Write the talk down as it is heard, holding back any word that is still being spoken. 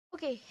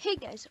Okay, hey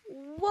guys,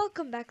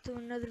 welcome back to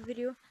another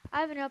video.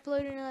 I haven't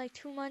uploaded in like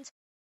 2 months.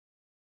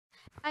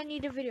 I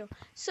need a video.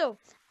 So,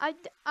 I've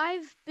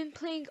been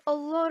playing a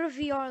lot of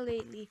VR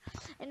lately,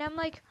 and I'm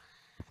like,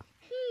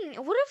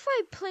 what if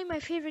I play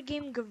my favorite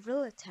game,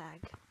 Gorilla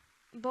Tag,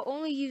 but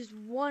only use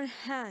one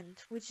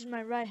hand, which is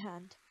my right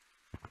hand?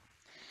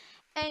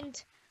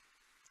 And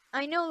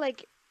I know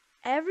like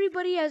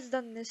everybody has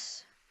done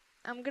this.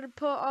 I'm gonna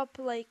put up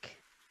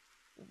like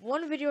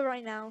one video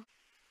right now,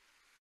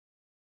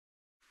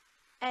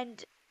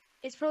 and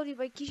it's probably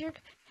by Keyshark.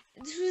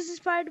 This was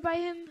inspired by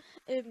him.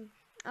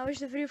 I watched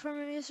the video from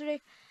him yesterday,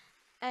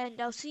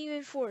 and I'll see you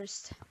in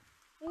Forest.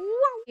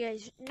 Wow,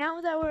 guys! Now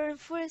that we're in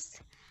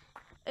Forest,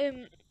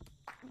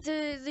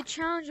 the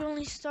challenge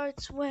only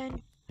starts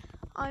when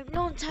I'm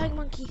not Tag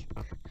Monkey,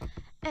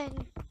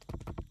 and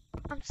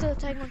I'm still a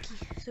Tag Monkey.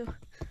 So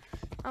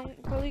I'm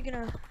probably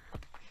gonna.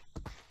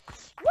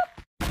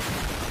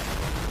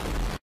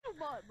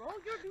 Bro,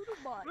 you're doodle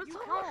bot. You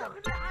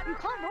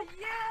can't, bro.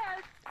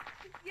 Yes.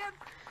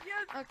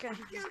 Okay,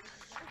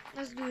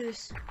 let's do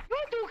this.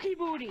 You're dookie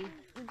booty.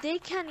 They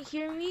can't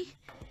hear me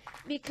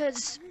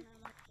because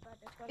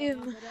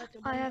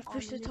I have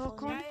push to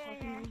talk on,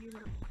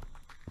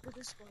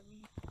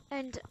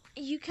 and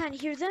you can't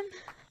hear them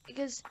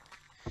because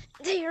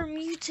they are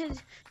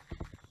muted.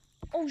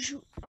 Oh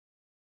shoot!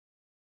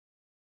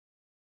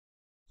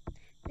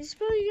 This is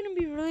probably gonna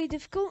be really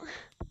difficult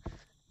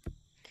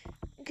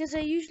because I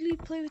usually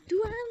play with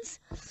 2 hands.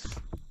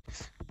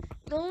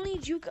 The only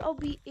juke I'll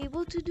be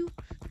able to do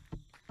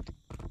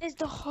is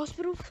the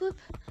hospital flip.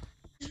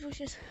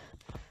 Which is,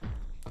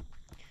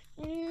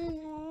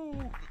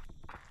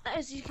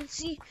 as you can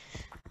see,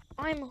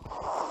 I'm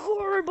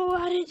horrible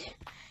at it.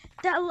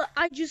 That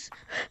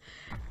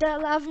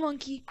lava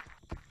monkey,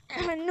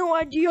 I had no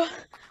idea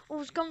what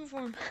was coming for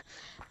him.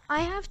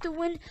 I have to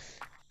win.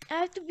 I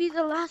have to be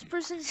the last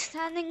person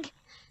standing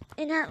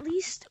in at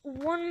least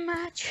one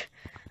match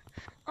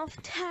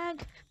of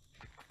tag.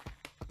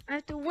 I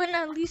have to win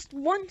at least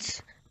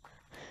once.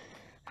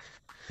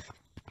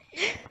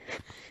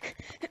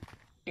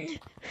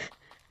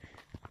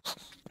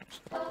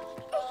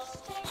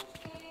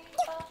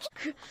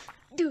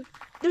 Dude,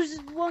 there's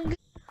this one guy.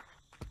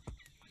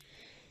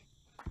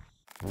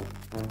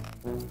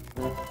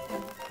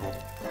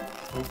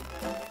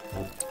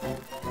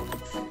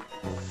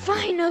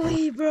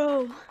 Finally,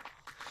 bro.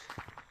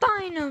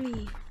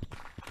 Finally.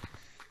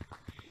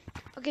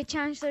 Okay,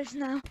 challenge starts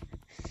now.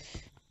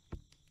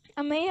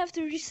 I may have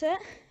to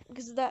reset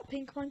because of that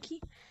pink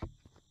monkey,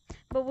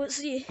 but we'll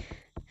see.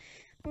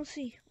 We'll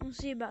see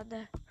about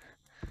that.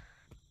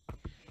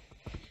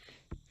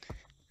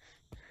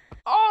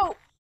 Oh!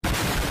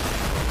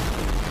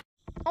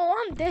 Oh,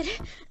 I'm dead.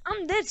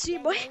 I'm dead, see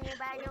boy.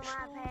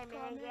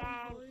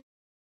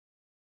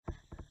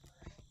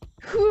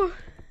 Whew.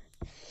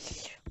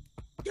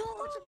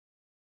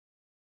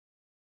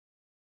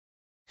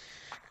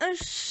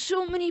 There's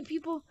so many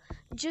people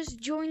just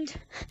joined,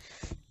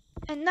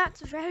 and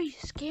that's very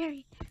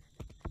scary.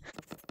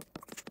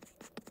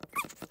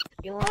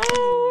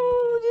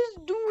 Oh, this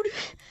dude.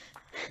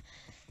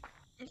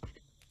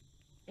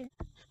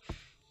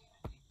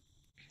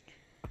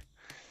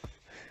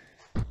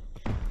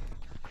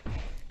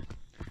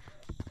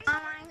 Oh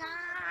my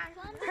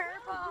god,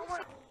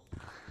 purple.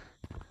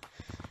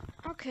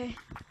 Okay.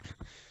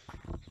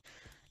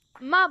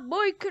 My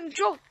boy's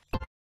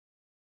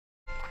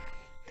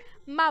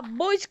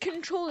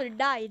controller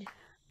died.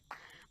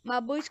 My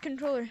boy's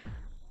controller.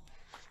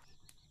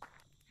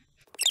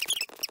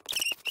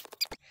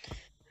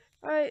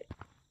 Alright.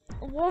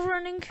 Wall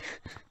running.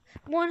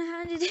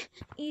 One-handed.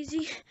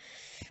 Easy.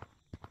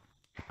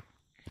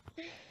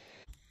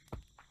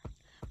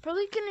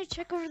 Probably gonna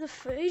check over the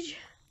fridge.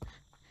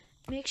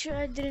 Make sure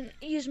I didn't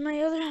use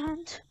my other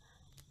hand.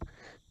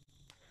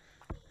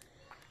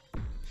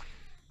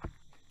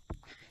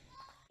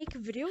 Make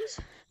videos.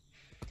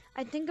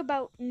 I think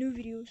about new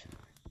videos.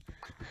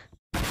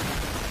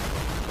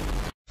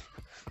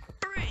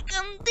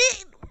 I'm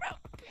dead, bro.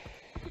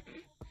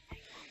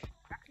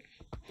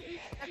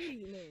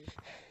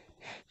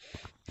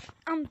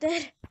 I'm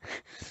dead.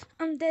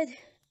 I'm dead.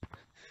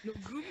 No,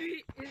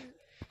 Goofy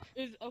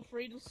is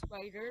afraid of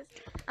spiders.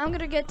 I'm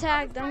gonna get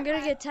tagged.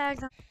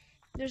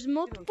 There's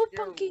multiple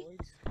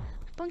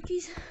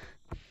punkies.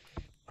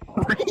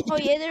 Oh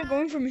yeah, they're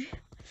going for me.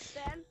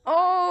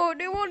 Oh,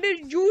 they want this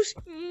juice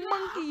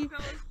monkey.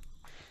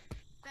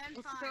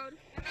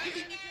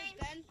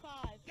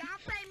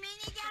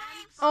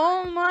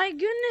 Oh my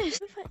goodness.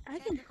 I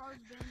can.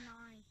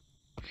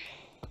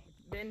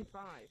 Ben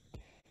 5.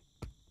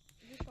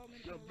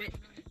 No, Ben.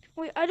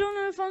 Wait, I don't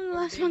know if I'm the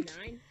last monkey.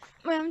 9?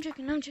 Wait, I'm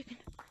checking. No, I'm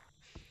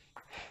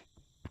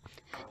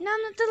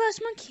not the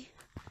last monkey.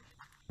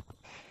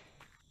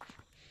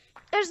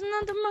 There's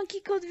another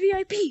monkey called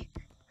VIP.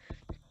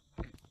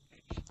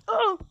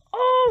 Oh!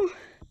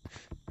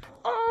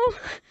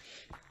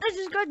 I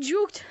just got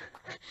juked.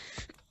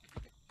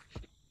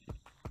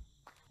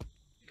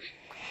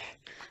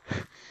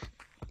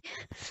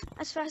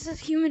 As fast as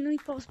humanly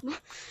possible.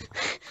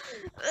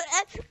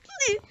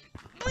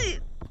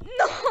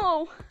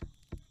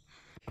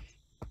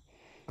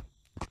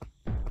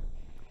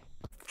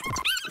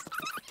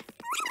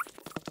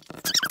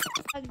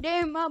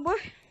 Damn, my boy.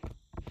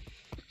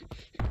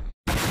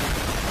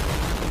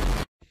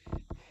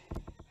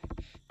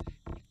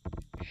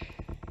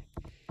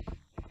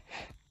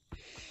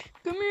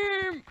 Come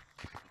here,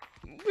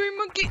 green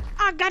monkey.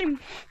 I got him.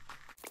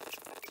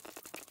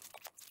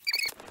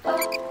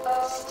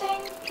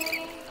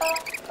 Stinky,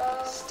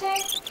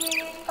 stinky,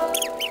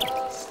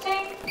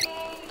 stinky,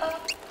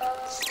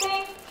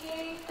 stinky,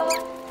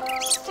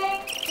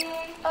 stinky,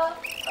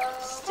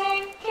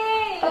 stinky.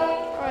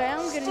 Alright,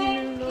 I'm getting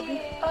a new lobby.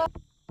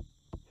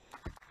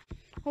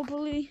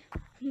 Hopefully,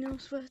 no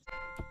sweat.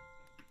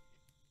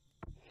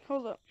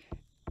 Hold up.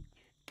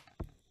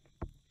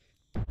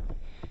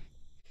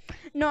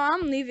 No,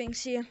 I'm leaving.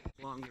 See ya.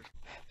 Longer.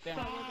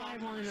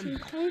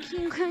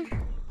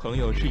 朋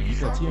友是一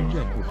个坚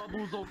韧不拔。 Bro,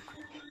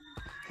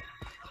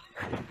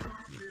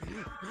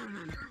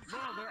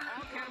 they're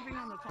all camping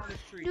on the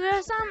tallest tree. Do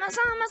that sound.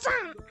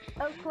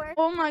 Of course.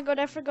 Oh my god,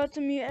 I forgot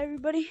to mute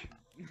everybody.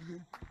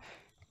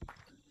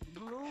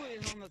 Blue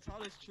is on the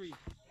tallest tree.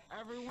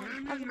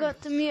 Everyone. I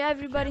forgot to mute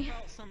everybody. Check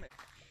out some-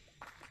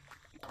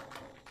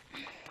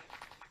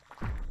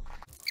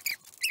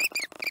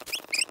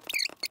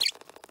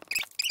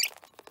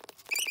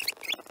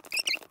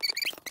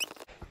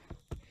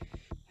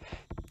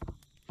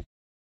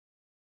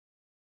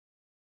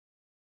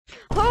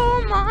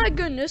 Oh my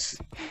goodness.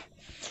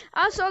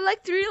 I saw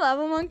like 3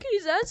 lava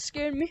monkeys. That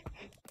scared me.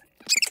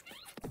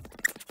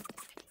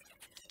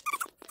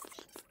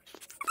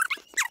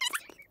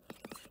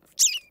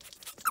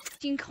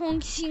 King Kong,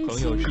 King 朋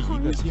友是一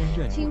个坚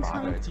韧不经拔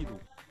的常记录。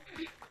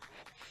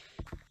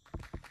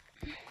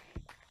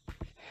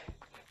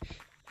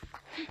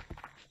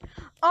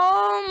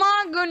 Oh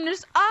my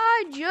goodness.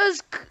 I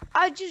just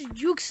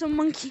juked some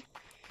monkey.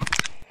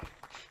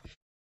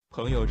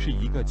 朋友是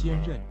一个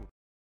坚韧不。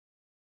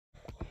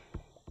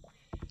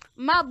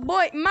 My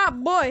boy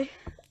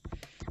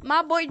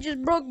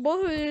just broke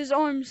both of his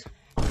arms.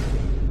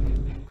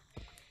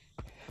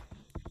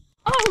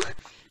 Oh.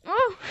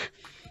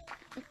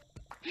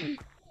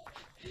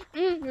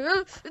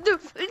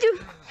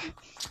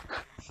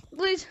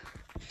 Please,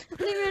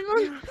 leave me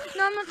alone.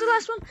 No, I'm not the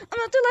last one.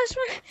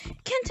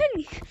 Can't take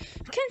me.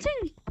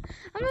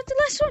 I'm not the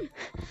last one.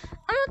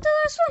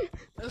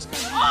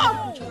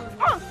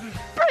 Oh,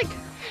 break.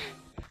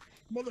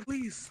 Mother,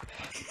 please.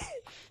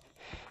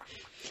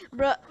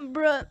 Bruh,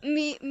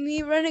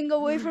 me running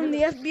away from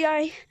the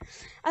FBI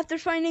after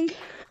finding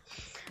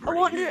a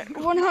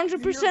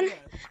 100%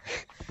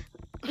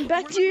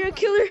 bacteria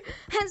killer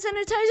hand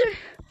sanitizer.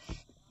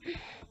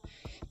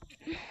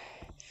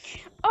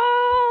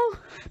 Oh,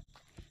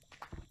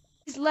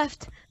 he's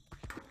left.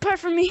 Part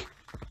for me.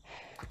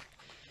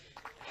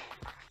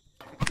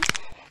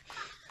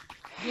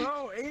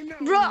 Bro, ain't no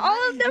Bro, all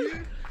way, of them.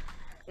 dude.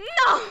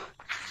 No,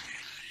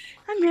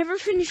 I'm never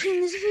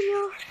finishing this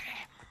video.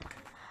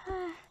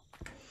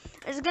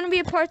 There's gonna be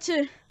a part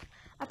 2,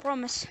 I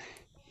promise.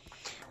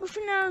 But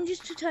for now, I'm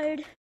just too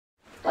tired.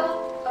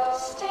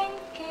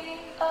 Stinky,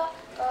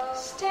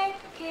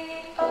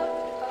 stinky,